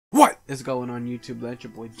is going on YouTube? That's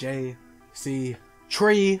your boy JC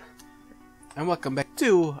Tree, and welcome back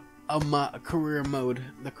to career mode,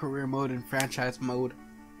 the career mode and franchise mode.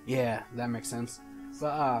 Yeah, that makes sense.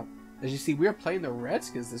 But as you see, we are playing the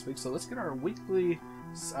Redskins this week, so let's get our weekly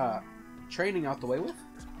training out the way with.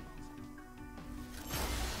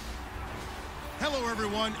 Hello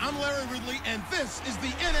everyone, I'm Larry Ridley, and this is the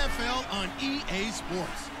NFL on EA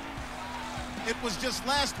Sports. It was just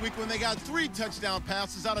last week when they got 3 touchdown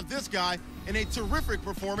passes out of this guy in a terrific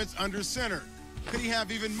performance under center. Could he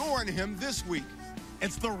have even more in him this week?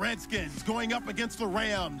 It's the Redskins going up against the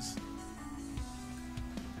Rams.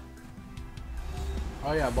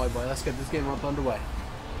 Oh yeah, boy, let's get this game up underway.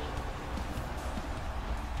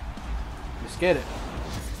 Let's get it.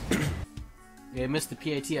 Yeah, missed the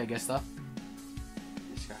PAT, I guess, though.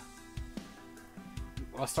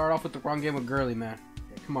 I'll start off with the wrong game with Gurley, man.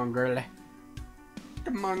 Yeah, come on, Gurley.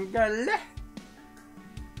 Come on, Gurley.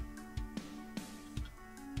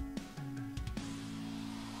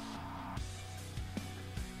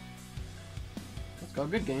 Let's go.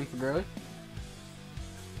 Good game for Gurley.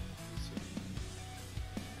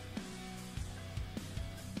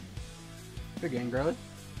 Good game, Gurley.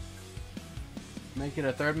 Make it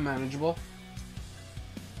a third and manageable.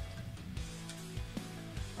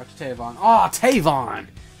 Or to Tavon. Oh, Tavon!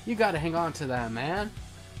 You gotta hang on to that, man.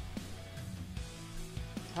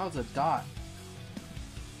 That was a dot.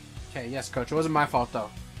 Okay, yes, coach. It wasn't my fault, though.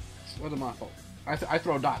 It wasn't my fault. I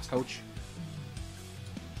throw dots, coach.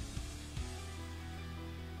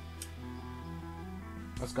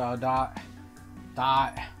 Let's go, dot.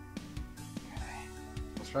 Dot. Okay.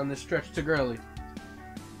 Let's run this stretch to Gurley.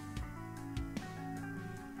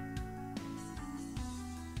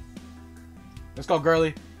 Let's go,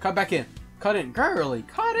 Gurley. Cut back in. Cut in. Gurley.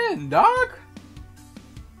 Cut in, dog.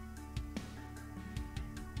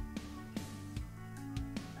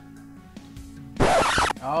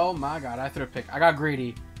 Oh my god, I threw a pick. I got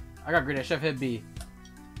greedy. I should have hit B.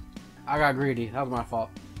 I got greedy. That was my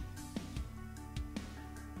fault.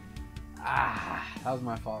 Ah, that was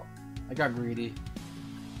my fault. I got greedy.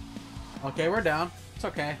 Okay, we're down. It's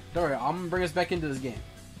okay. Don't worry. I'm gonna bring us back into this game.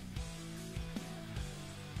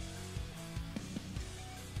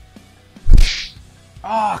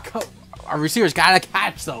 Oh, our receivers gotta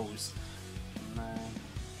catch those. Man.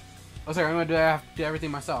 Oh, sorry, I'm gonna do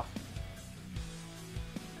everything myself.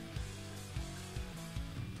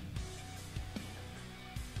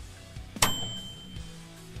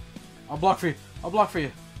 I'll block for you. I'll block for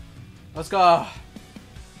you. Let's go.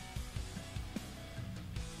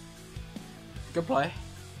 Good play.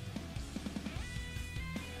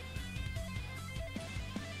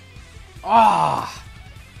 Ah. Oh.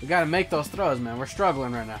 We gotta make those throws, man. We're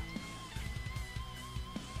struggling right now.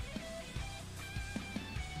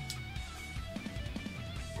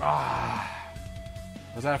 Ah,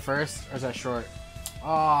 was that first or is that short?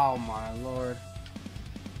 Oh my lord,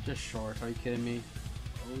 just short. Are you kidding me?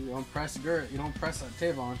 Oh, you don't press Gert. You don't press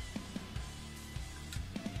Tavon.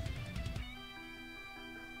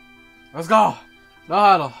 Let's go. No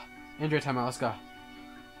huddle. Injury timeout. Let's go.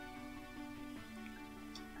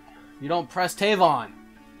 You don't press Tavon.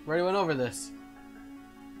 We already went over this.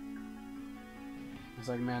 It's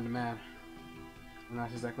like man to man. And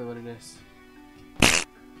that's exactly what it is.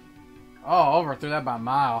 Oh, overthrew that by a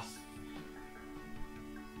mile.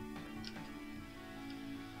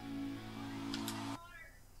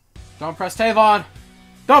 Don't press Tavon!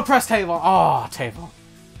 Don't press Tavon! Oh, Tavon.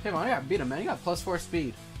 Tavon, I gotta beat him, man. You got +4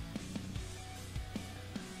 speed.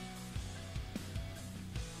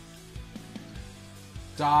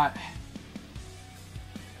 Dot.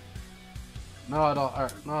 No at all.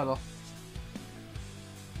 Alright, no at all.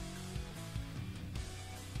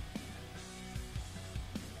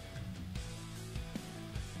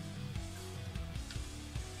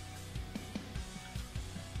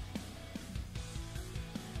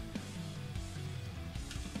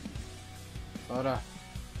 Soda.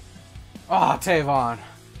 Oh, Tavon.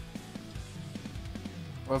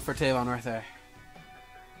 Went for Tavon right there.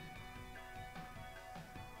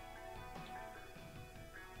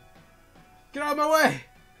 Get out of my way!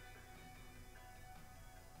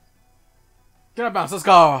 Get out of bounds, let's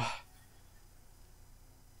go!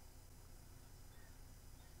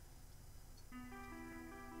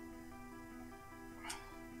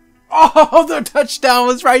 Oh, the touchdown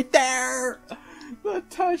was right there! The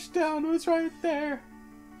touchdown was right there!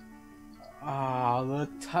 Oh, the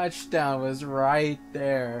touchdown was right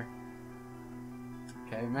there.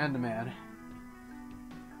 Okay, man to man.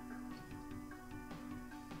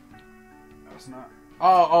 That's not.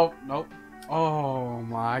 Oh, nope. Oh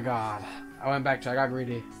my god. I went back to. I got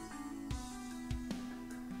greedy.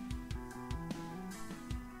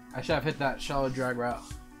 I should have hit that shallow drag route.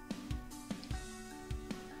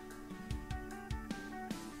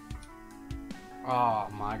 Oh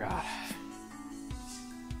my god.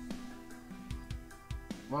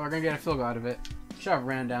 Well, we're gonna get a field goal out of it. Should have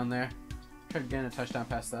ran down there. Tried getting a touchdown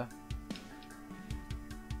pass though.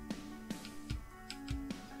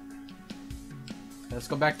 Let's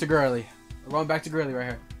go back to Gurley. We're going back to Gurley right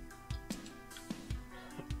here.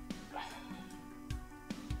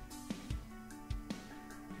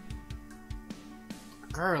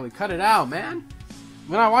 Gurley, cut it out, man.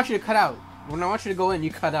 When I want you to cut out. When I want you to go in,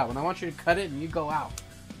 you cut out. When I want you to cut it, and you go out.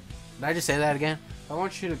 Did I just say that again? If I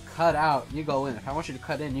want you to cut out, you go in. If I want you to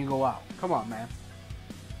cut in, you go out. Come on, man.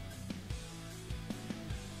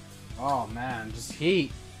 Oh, man. Just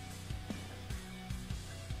heat.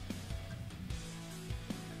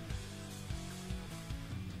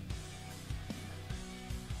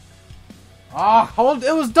 Oh, hold!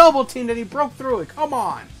 It was double teamed and he broke through it. Come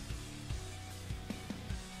on.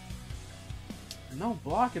 No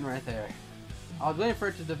blocking right there. I was waiting for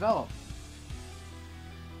it to develop.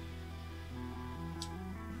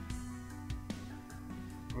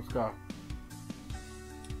 Let's go.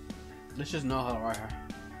 Let's just know how to right here.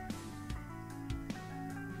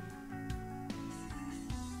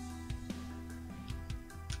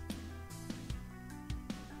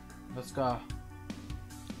 Let's go.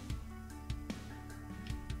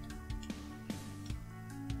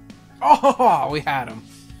 Oh, we had him.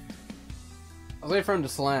 I was waiting for him to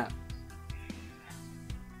slant.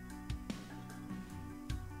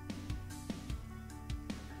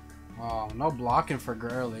 Oh, no blocking for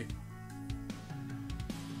Gurley.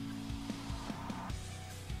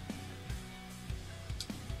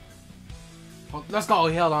 Oh, let's go.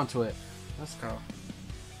 He held on to it. Let's go.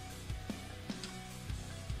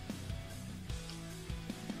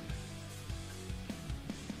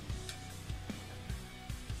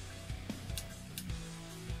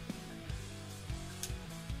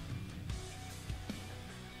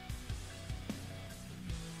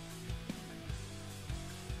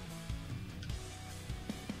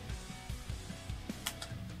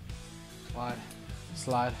 Slide.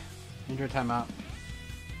 Slide. Injury timeout.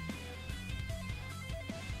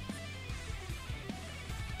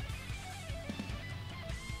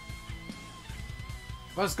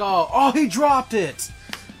 Let's go. Oh, he dropped it.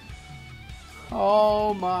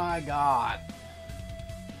 Oh my god.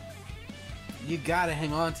 You gotta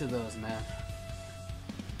hang on to those, man.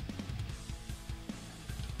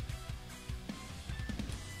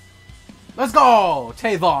 Let's go,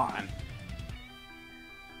 Tavon.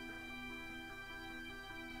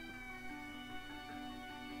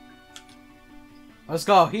 Let's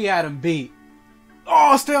go. He had him beat.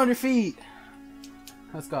 Oh, stay on your feet.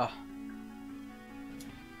 Let's go.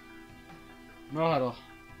 No huddle.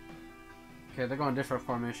 Okay, they're going different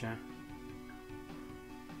formation.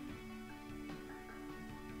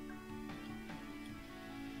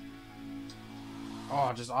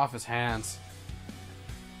 Oh, just off his hands.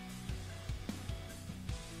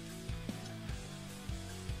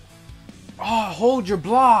 Oh, hold your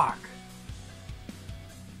block.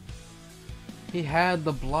 He had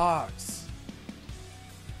the blocks.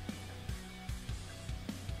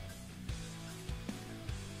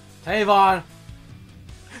 Tavon.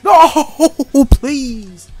 No,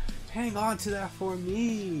 please. Hang on to that for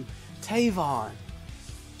me. Tavon.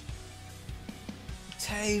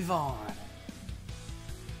 Tavon.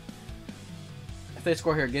 If they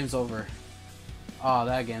score here, game's over. Oh,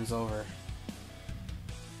 that game's over.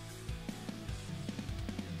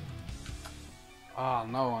 Oh,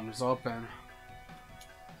 no one was open.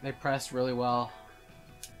 They pressed really well.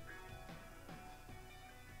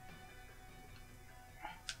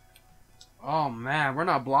 Oh man, we're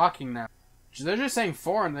not blocking now. They're just saying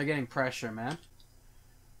 4 and they're getting pressure, man.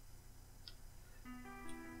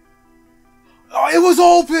 Oh, it was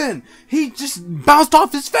open! He just bounced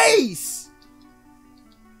off his face!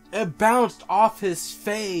 It bounced off his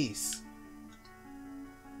face.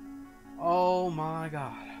 Oh my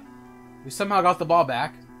god. We somehow got the ball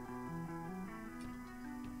back.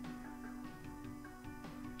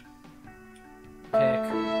 Pick.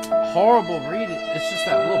 Horrible read. It's just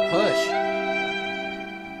that little push.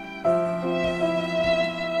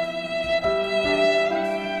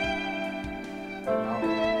 No.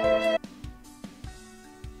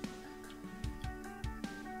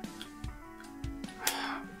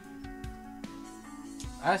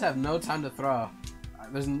 I just have no time to throw.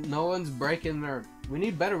 There's no one's breaking their... We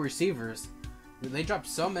need better receivers. They drop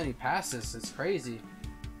so many passes. It's crazy.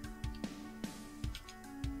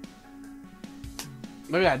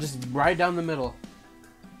 Look at that, just right down the middle.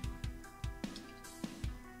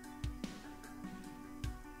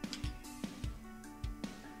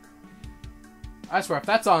 I swear, if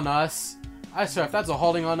that's on us, I swear, if that's a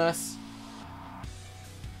holding on us.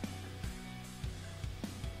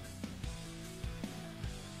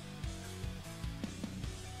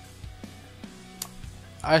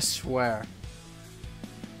 I swear.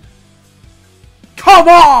 Come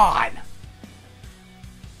on!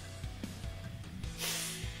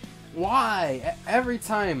 Why? Every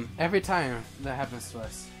time that happens to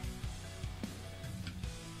us.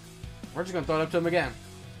 We're just gonna throw it up to him again.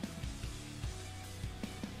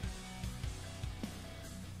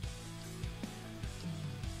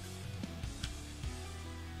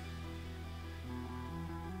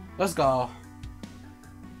 Let's go.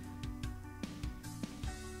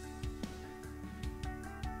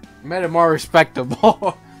 Made it more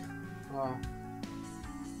respectable.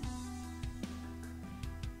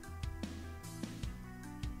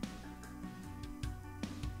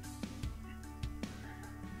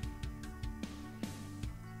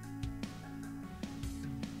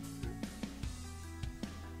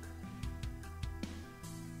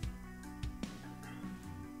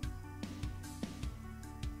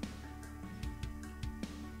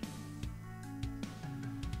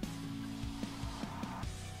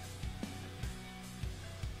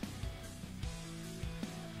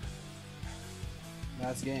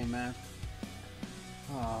 That's game, man.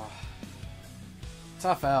 Oh.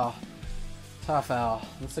 Tough L. Tough L.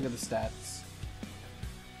 Let's look at the stats.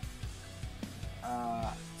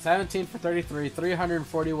 17 for 33,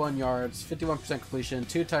 341 yards, 51% completion,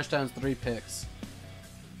 2 touchdowns, 3 picks.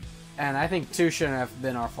 And I think 2 shouldn't have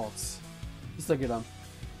been our faults. Let's look at them.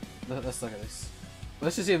 Let's look at this.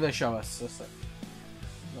 Let's just see if they show us. Let's look.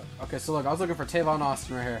 Okay, so look, I was looking for Tavon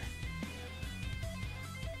Austin right here.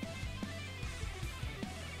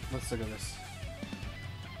 Let's look at this.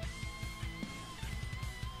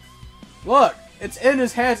 Look! It's in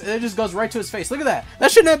his hands and it just goes right to his face. Look at that!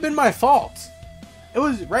 That shouldn't have been my fault! It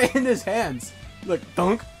was right in his hands. Look,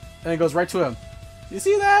 thunk! And it goes right to him. You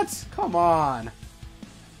see that? Come on!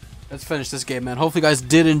 Let's finish this game, man. Hopefully you guys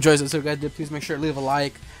did enjoy this. So if you guys did, please make sure to leave a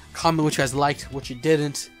like. Comment what you guys liked, what you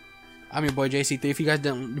didn't. I'm your boy JC3. If you guys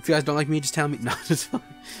don't like me, just tell me. No, just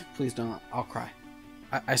please don't. I'll cry.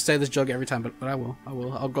 I say this joke every time, but I will.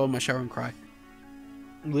 I'll go in my shower and cry.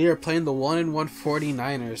 We are playing the 1-1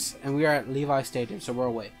 49ers, and we are at Levi Stadium, so we're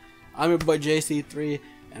away. I'm your boy JC3,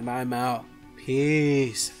 and I'm out.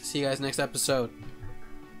 Peace. See you guys next episode.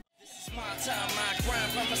 My time, my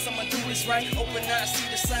grind, promise I'ma do this right. Open eyes,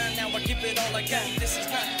 see the sign, now I give it all I got. This is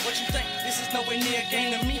not what you think, this is nowhere near a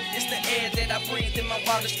game to me. It's the air that I breathe in my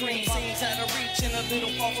wildest dreams. Seems out of reach and a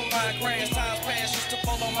little far from my grasp. Times past used to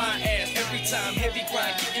fall on my ass. Every time, heavy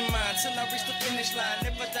grind, getting mine till I reach the finish line.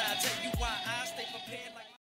 Never die, tell you why I stay prepared like